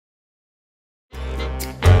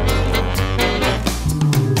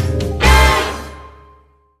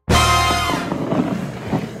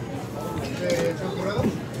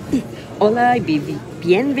Hola y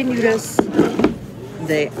bienvenidos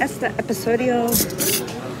de este episodio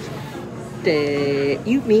de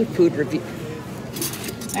You Me Food Review.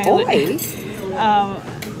 Hoy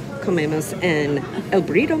comemos en el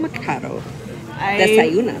Burrito Mercado.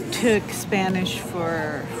 I took Spanish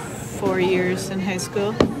for 4 years in high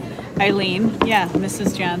school. Eileen, yeah,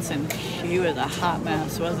 Mrs. Johnson. She was a hot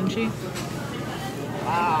mess, wasn't she?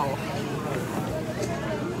 Wow.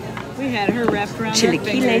 We had her wrapped around our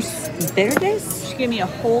fingers. Verdes. She gave me a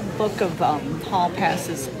whole book of hall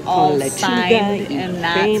passes, all signed and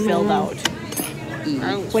not filled out.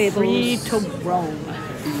 Free to roam.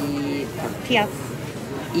 Y tortillas.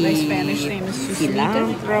 My Spanish name is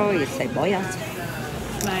Susanita. Cilantro y cebollas.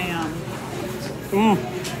 My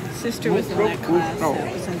sister was in that class.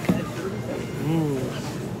 That wasn't good.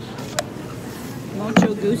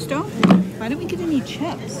 Mucho gusto. Why didn't we get any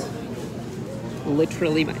chips?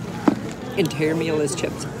 Literally, my entire meal is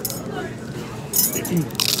chips.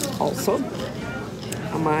 Also,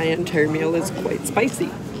 my entire meal is quite spicy.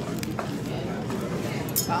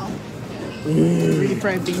 Wow.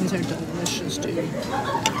 Refried beans are delicious, dude.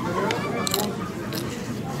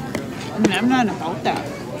 I'm not about that.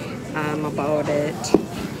 I'm about it.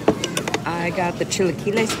 I got the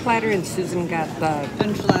chilaquiles platter and Susan got the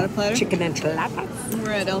Enchilada platter. Chicken enchiladas.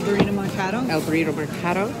 We're at El Burrito Mercado. El Burrito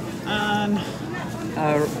Mercado.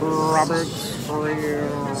 Robert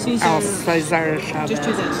Cesar Chavez. Just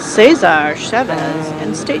do this. Cesar Chavez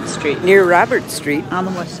and State Street. Near Robert Street. On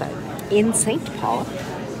the west side. In St. Paul.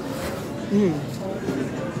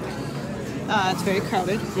 It's very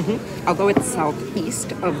crowded. Although it's south of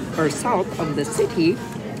the city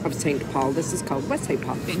of St. Paul, this is called West St.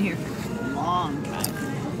 Paul. Been here for a long time.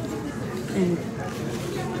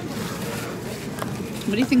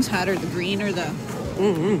 What do you think's hotter, the green or the?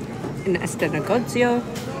 En este negocio,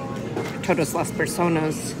 todas las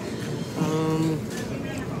personas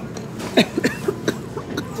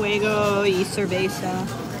Fuego y cerveza.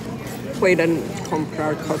 pueden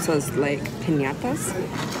comprar cosas like piñatas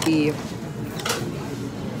y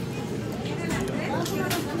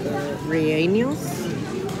rellenos.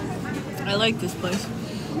 I like this place.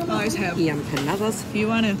 I always have. Y empanadas. You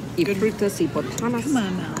want to? Y frutas y botanas. Come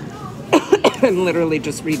on now. I'm literally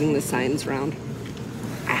just reading the signs round.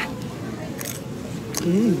 I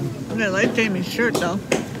like Jamie's shirt though.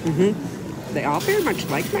 They all very much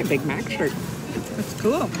like my Big Mac shirt. That's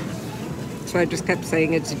cool. So I just kept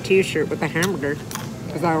saying it's a t-shirt with a hamburger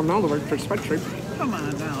because I don't know the word for sweatshirt. Come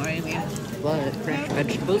on now, Amy. But fresh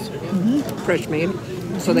vegetables, fresh made.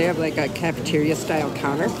 So they have like a cafeteria style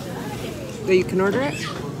counter that you can order it.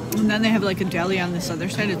 And then they have like a deli on this other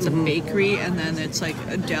side. It's a bakery, and then it's like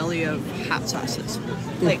a deli of hot sauces.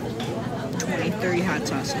 Like 20, 30 hot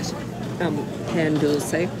sauces. Pan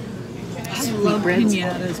dulce. I love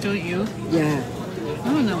piñatas, don't you? Yeah. I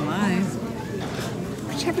don't know why.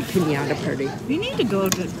 We should have a piñata party. We need to go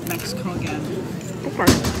to Mexico again. Okay.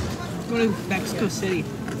 Go to Mexico City.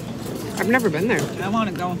 I've never been there. I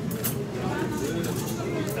want to go.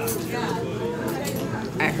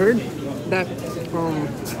 I heard that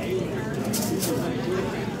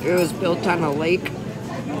it was built on a lake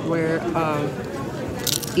where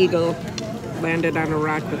eagle landed on a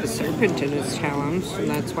rock with a serpent in its talons, and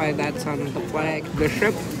that's why that's on the flag. The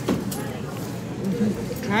ship.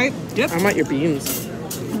 Try dip. I want your beans.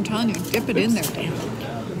 I'm telling you, dip it in there. Damn.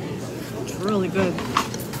 It's really good.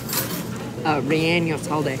 Rellenos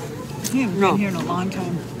all day. I haven't been here in a long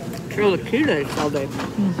time. Chilaquiles all day.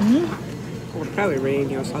 Well, probably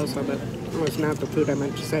rellenos also, but it was not the food I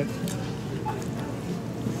meant to say.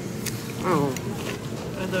 Oh.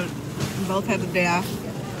 We both had the day off.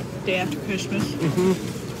 Day after Christmas.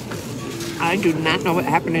 I do not know what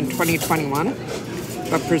happened in 2021,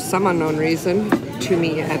 but for some unknown reason, to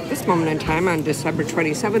me at this moment in time on December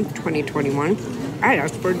 27th, 2021, I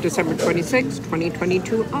asked for December 26th,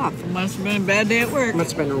 2022 off. Must have been a bad day at work.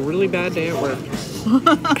 Must have been a really bad day at work.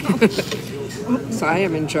 So I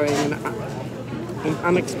am enjoying an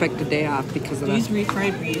unexpected day off because of These that.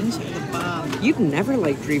 refried beans are the bomb. You've never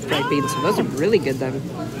liked refried beans, so those are really good then.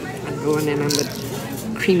 I'm going in on the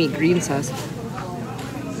creamy green sauce.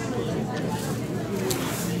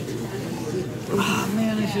 Oh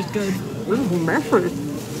man, it's just good. Mefford.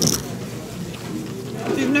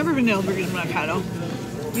 If you've never been to El Burrito Mercado,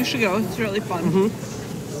 you should go. It's really fun.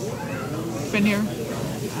 Been here.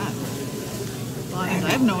 As long as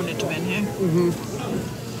I've known it's been here.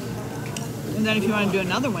 And then if you want to do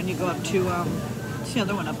another one, you go up to what's the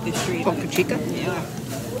other one up the street? Boca Chica. Yeah.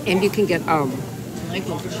 And you can get I like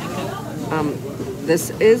Boca Chica.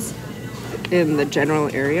 this is in the general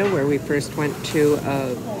area where we first went to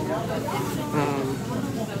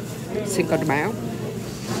Cinco de Mayo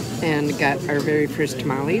and got our very first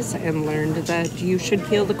tamales and learned that you should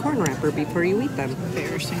peel the corn wrapper before you eat them.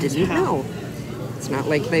 Embarrassing. Didn't know. It's not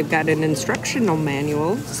like they've got an instructional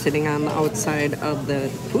manual sitting on the outside of the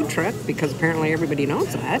food truck because apparently everybody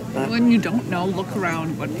knows that. But When you don't know, look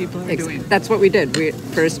around what people are doing. that's what we did. We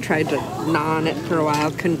first tried to gnaw on it for a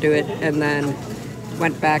while, couldn't do it, and then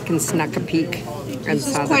went back and snuck a peek and This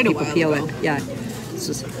is saw quite that a people while peel ago. it. Yeah, this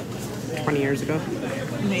was 20 years ago.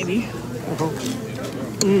 Maybe. Oh.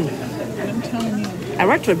 I'm telling you. I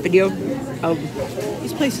watched a video of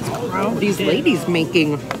These places grow. these ladies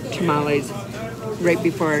making tamales right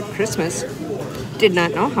before Christmas. Did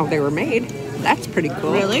not know how they were made. That's pretty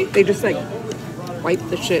cool. Really? They just like wipe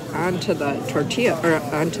the shit onto the tortilla or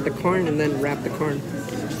onto the corn and then wrap the corn.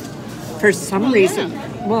 For some reason,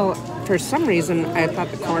 for some reason, I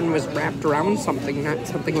thought the corn was wrapped around something, not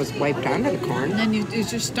something was wiped onto the corn. And then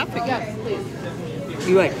it's just stuffing.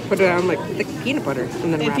 You like put it on like thick peanut butter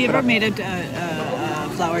and then If wrap you it ever up. made a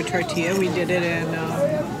flour tortilla, we did it in,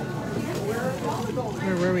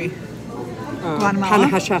 where were we? Guatemala.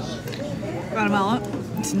 Panahasha. Guatemala.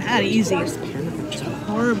 It's not easy. It's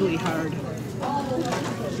horribly hard.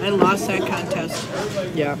 I lost that contest.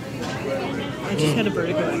 Yeah. I just had a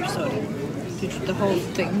Vertigo episode. Did the whole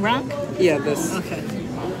thing rock? Yeah, this. Okay.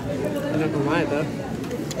 I don't know why the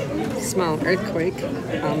small earthquake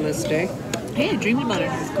on this day. Hey, I dreamed about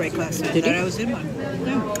an earthquake last night. Did Thought you? I was in one.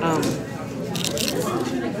 Yeah.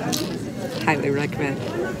 Highly recommend.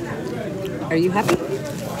 Are you happy?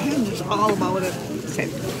 I'm just all about it. Okay.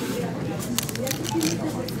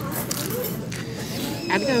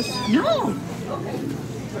 Adios. No.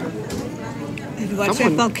 Have you watched that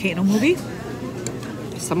Someone- volcano movie?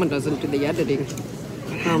 Someone doesn't do the editing.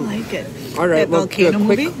 I like it. All right, That we'll do a volcano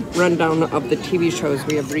quick movie? rundown of the TV shows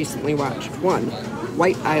we have recently watched. 1,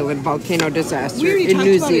 White Island volcano disaster We already in talked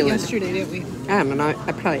New about Zealand. it yesterday, didn't we? I don't know.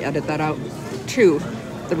 I probably edited that out. 2,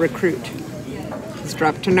 The Recruit. It's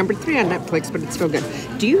dropped to number 3 on Netflix, but it's still good.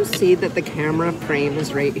 Do you see that the camera frame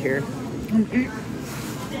is right here?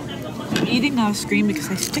 I'm eating off screen because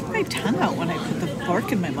I stick my tongue out when I put the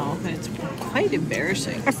fork in my mouth, and it's quite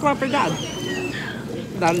embarrassing. Es la verdad.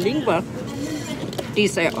 La lingua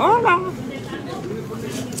dice hola.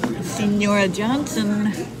 Senora Johnson.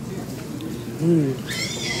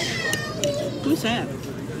 Who's that?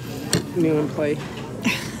 New employee.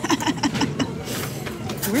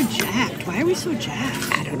 We're jacked. Why are we so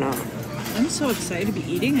jacked? I don't know. I'm so excited to be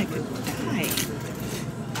eating, I could die.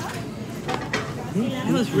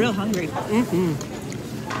 I was real hungry.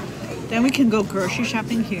 Then we can go grocery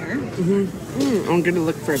shopping here. I'm going to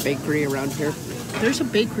look for a bakery around here. There's a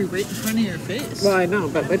bakery right in front of your face. Well, I know,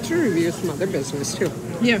 but let's review some other business too.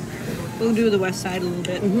 Yeah. We'll do the west side a little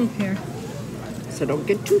bit here. So don't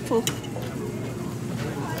get too full.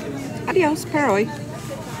 Adios, Paroy.